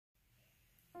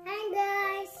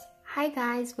Hi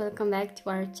guys, welcome back to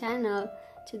our channel.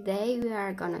 Today we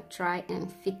are gonna try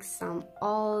and fix some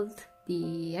old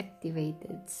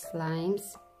deactivated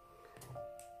slimes.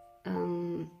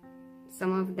 Some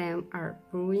of them are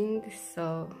ruined,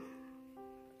 so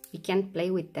we can't play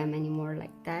with them anymore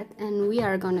like that, and we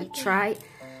are gonna try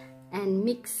and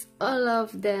mix all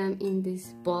of them in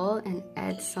this bowl and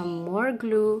add some more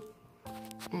glue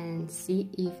and see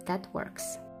if that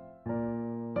works.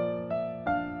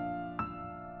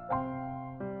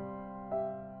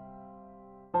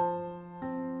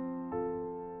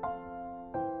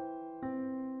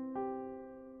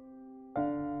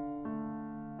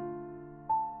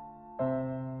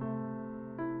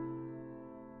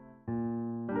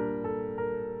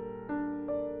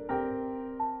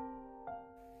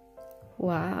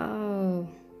 Wow,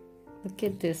 look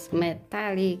at this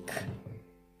metallic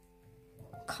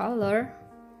color.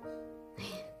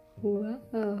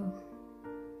 Wow.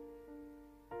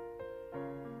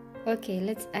 Okay,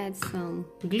 let's add some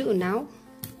glue now.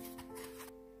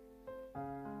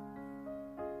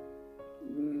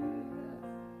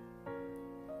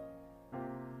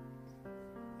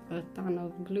 A ton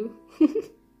of glue.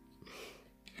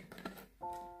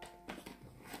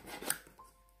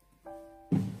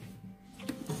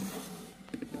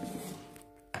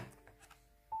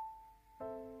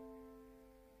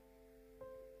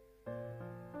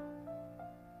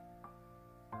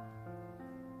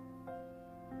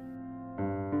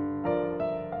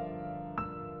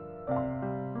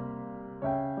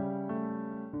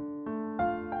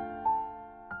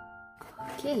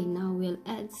 Okay, now we'll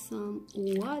add some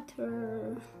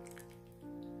water.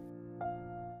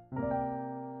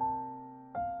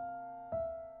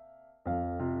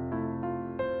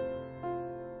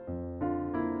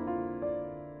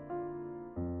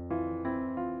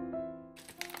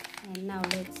 And now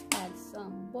let's add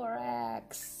some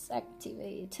borax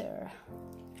activator.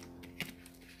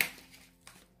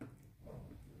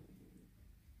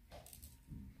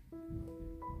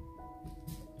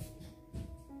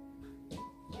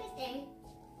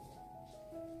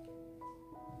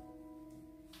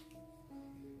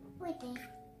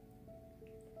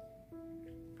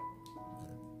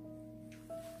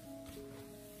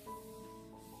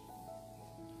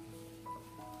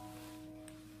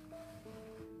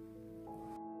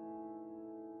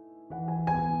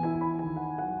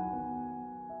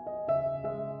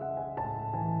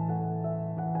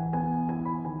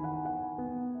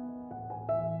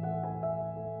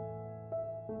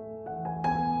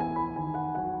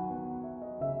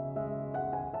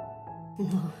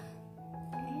 No,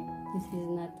 this is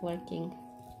not working.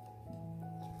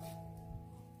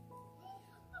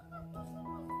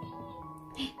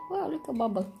 Wow, look a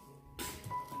bubble.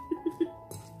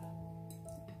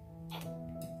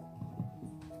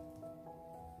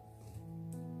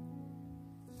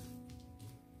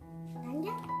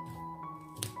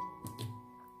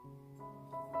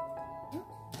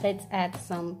 Let's add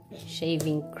some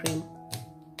shaving cream.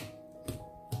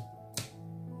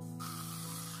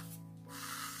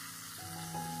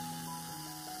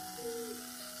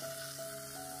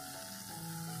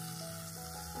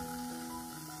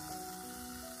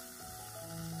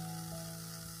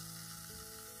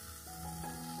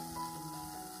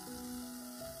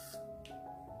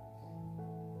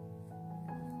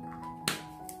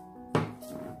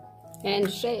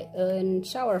 And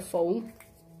shower foam.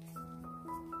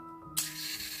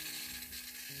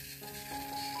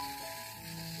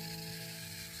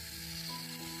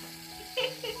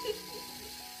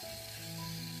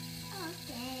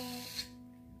 Okay.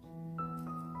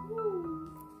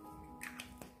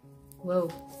 Whoa.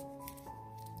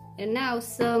 And now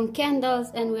some candles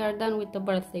and we are done with the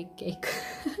birthday cake.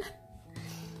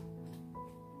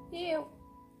 Ew.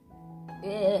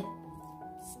 Yeah.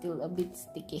 Still a bit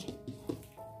sticky.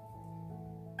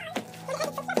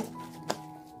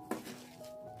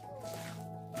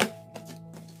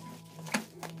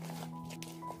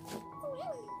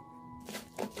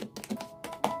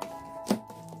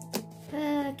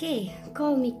 Okay,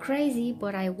 call me crazy,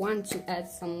 but I want to add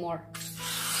some more.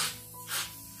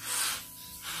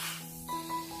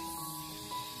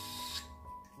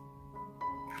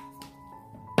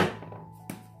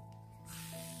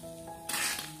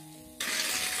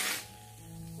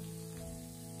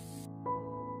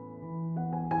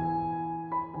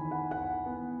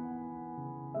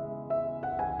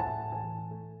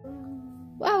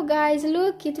 Wow guys,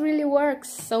 look, it really works.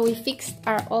 So we fixed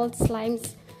our old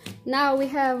slimes. Now we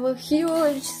have a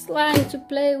huge slime to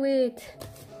play with.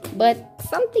 But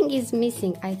something is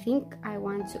missing. I think I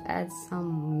want to add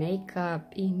some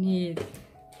makeup in it.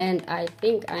 And I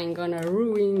think I'm gonna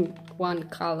ruin one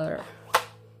color.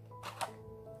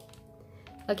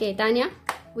 Okay, Tanya,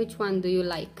 which one do you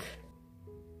like?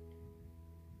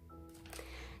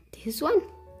 This one?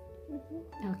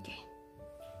 Okay.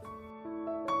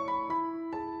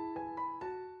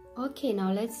 Okay,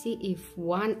 now let's see if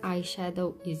one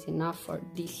eyeshadow is enough for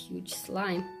this huge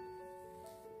slime.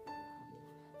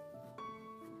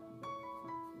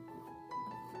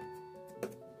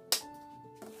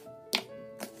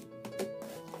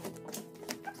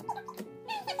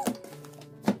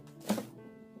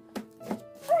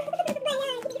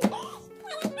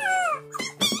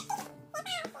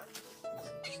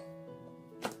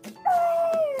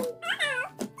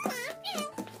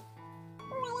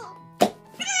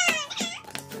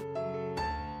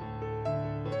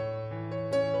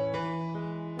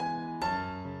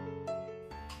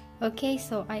 Okay,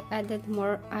 so I added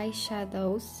more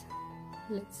eyeshadows.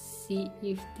 Let's see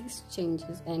if this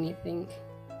changes anything.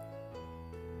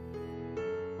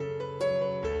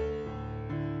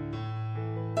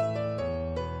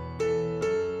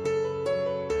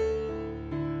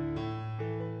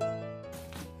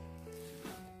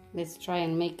 Let's try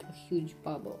and make a huge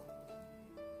bubble.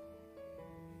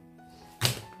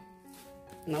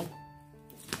 No.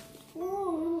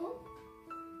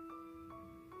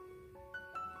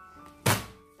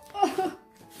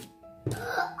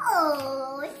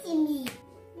 Oh, Timmy.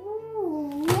 Ooh,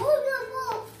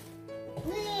 wonderful.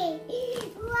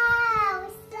 Wow,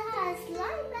 it's a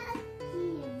slime back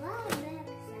here. Wow,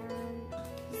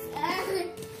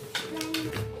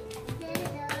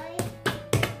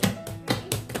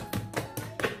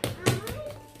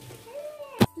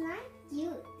 slime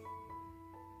cute.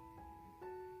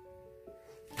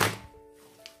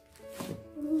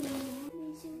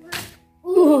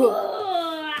 Ooh.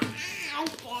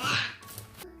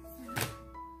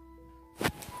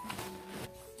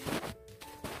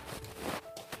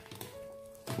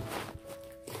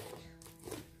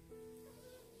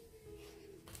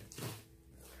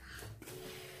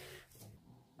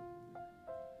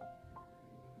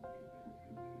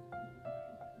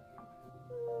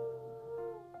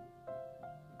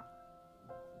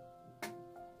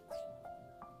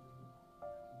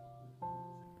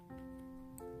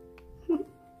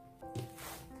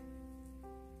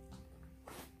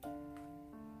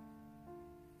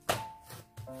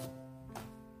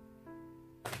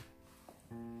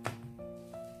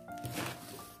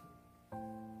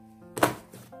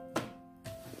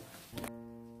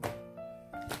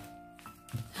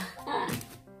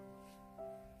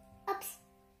 Oops.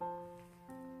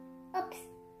 Oops.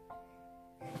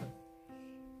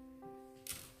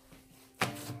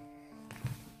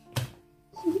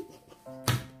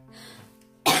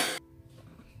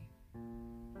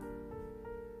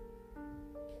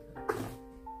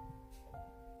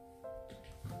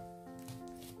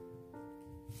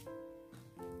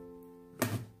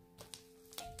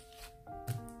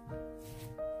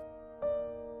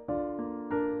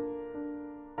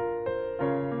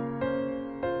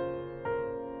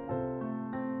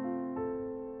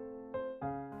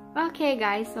 Okay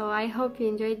guys, so I hope you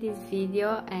enjoyed this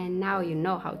video and now you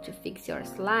know how to fix your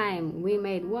slime. We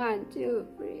made 1, 2,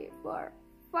 3, 4,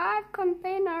 5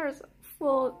 containers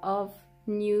full of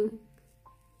new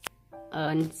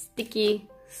sticky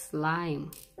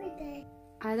slime.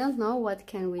 I don't know what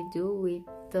can we do with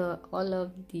all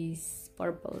of this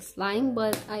purple slime,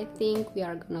 but I think we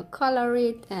are gonna color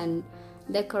it and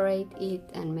decorate it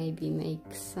and maybe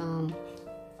make some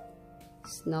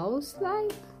snow slime.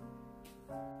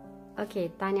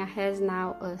 Okay, Tanya has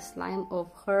now a slime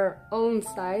of her own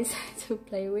size to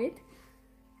play with.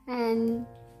 And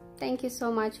thank you so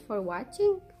much for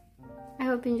watching. I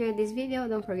hope you enjoyed this video.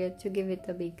 Don't forget to give it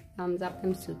a big thumbs up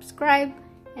and subscribe.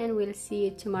 And we'll see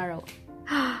you tomorrow.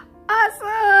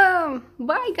 Awesome!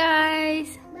 Bye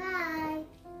guys!